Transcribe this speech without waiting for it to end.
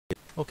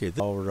Okay, this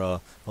is our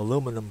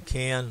aluminum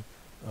can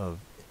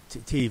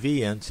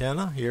TV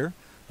antenna here.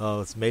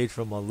 It's made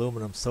from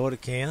aluminum soda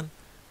can.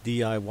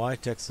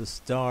 DIY Texas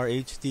Star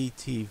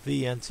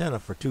HDTV antenna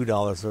for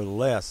 $2 or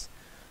less.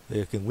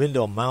 You can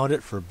window mount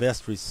it for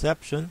best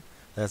reception.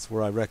 That's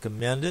where I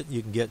recommend it.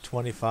 You can get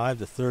 25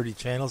 to 30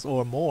 channels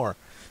or more.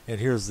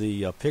 And here's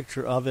the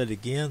picture of it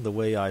again, the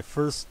way I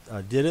first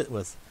did it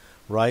with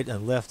right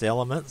and left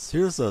elements.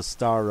 Here's a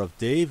Star of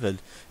David,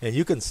 and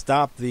you can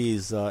stop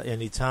these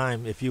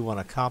anytime if you want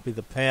to copy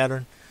the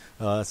pattern.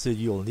 So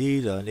you'll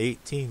need an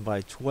 18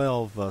 by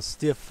 12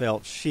 stiff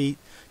felt sheet.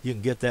 You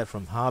can get that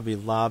from Hobby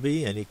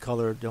Lobby. Any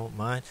color, don't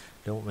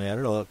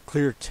matter.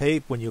 Clear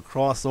tape. When you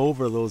cross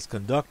over those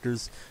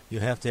conductors, you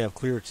have to have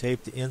clear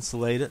tape to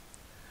insulate it.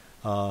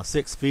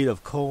 6 feet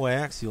of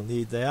coax, you'll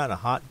need that. A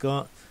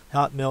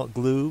hot melt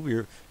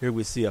glue. Here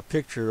we see a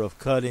picture of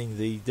cutting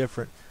the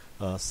different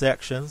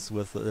sections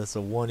with that's a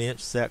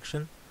 1-inch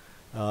section.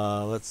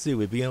 Let's see,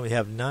 we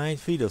have 9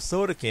 feet of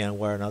soda can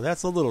wire. Now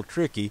that's a little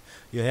tricky.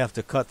 You have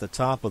to cut the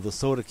top of the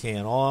soda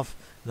can off.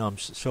 Now I'm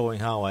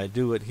showing how I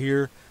do it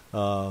here.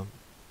 I'll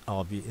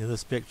be in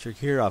this picture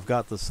here. I've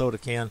got the soda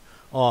can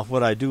off.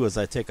 What I do is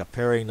I take a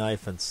paring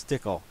knife and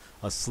stick a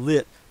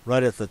slit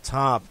right at the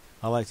top.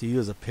 I like to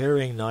use a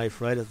paring knife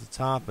right at the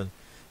top and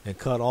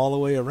cut all the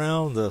way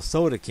around the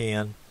soda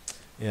can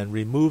and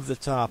remove the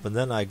top, and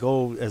then I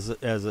go as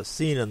it's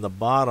seen in the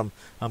bottom.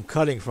 I'm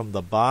cutting from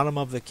the bottom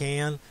of the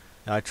can.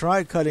 I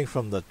tried cutting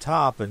from the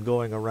top and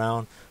going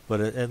around, but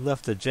it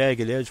left a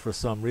jagged edge for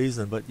some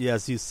reason. But yeah,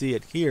 as you see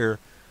it here,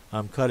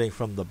 I'm cutting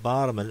from the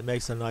bottom, and it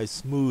makes a nice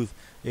smooth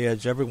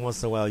edge. Every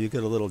once in a while you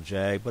get a little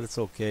jag, but it's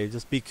okay.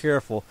 Just be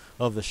careful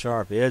of the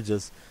sharp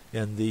edges.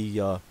 And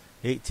the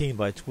 18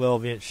 by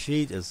 12 inch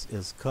sheet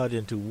is cut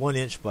into 1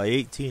 inch by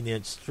 18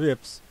 inch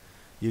strips.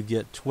 You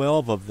get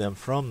 12 of them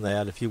from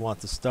that if you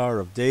want the Star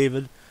of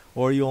David,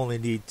 or you only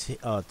need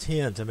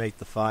 10 to make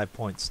the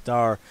 5-point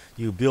star.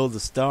 You build the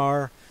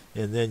star,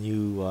 and then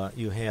you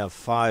have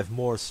 5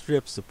 more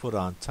strips to put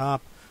on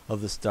top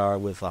of the star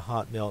with a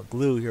hot melt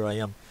glue. Here I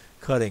am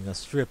cutting a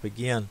strip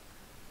again,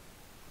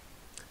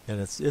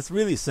 and it's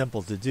really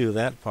simple to do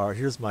that part.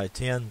 Here's my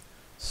 10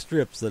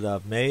 strips that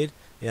I've made.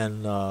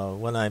 And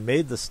when I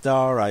made the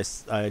star, I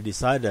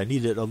decided I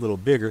needed it a little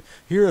bigger.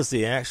 Here is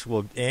the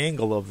actual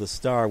angle of the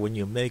star. When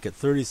you make it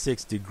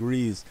 36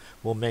 degrees,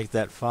 will make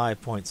that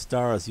 5-point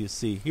star as you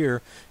see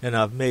here. And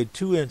I've made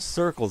 2-inch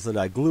circles that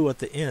I glue at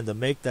the end to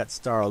make that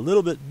star a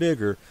little bit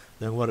bigger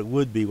than what it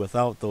would be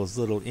without those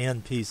little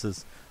end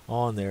pieces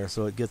on there.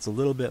 So it gets a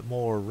little bit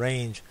more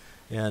range.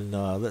 And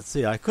let's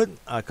see, I could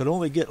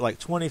only get like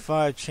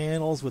 25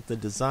 channels with the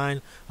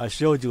design I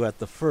showed you at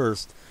the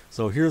first.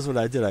 So here's what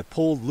I did. I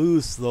pulled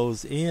loose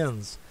those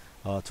ends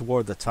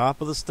toward the top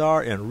of the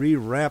star and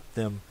re-wrapped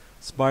them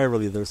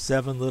spirally. There's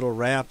 7 little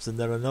wraps and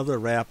then another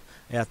wrap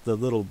at the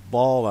little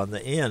ball on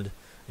the end.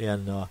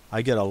 And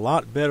I get a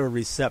lot better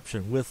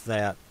reception with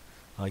that.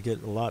 I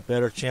get a lot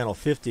better. Channel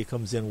 50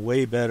 comes in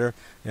way better,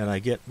 and I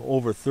get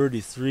over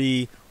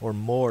 33 or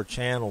more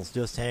channels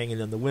just hanging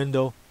in the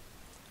window.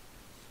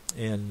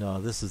 And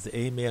this is the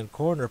Amen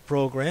Corner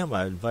program.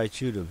 I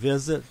invite you to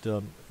visit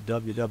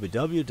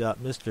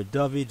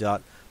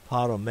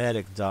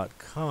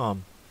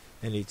www.mrdovey.podomatic.com.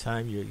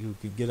 Anytime you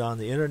can get on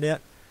the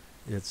internet,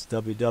 it's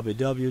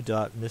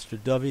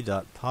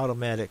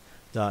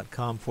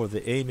www.mrdovey.podomatic.com for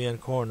the Amen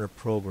Corner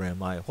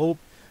program. I hope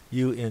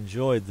you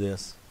enjoyed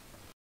this.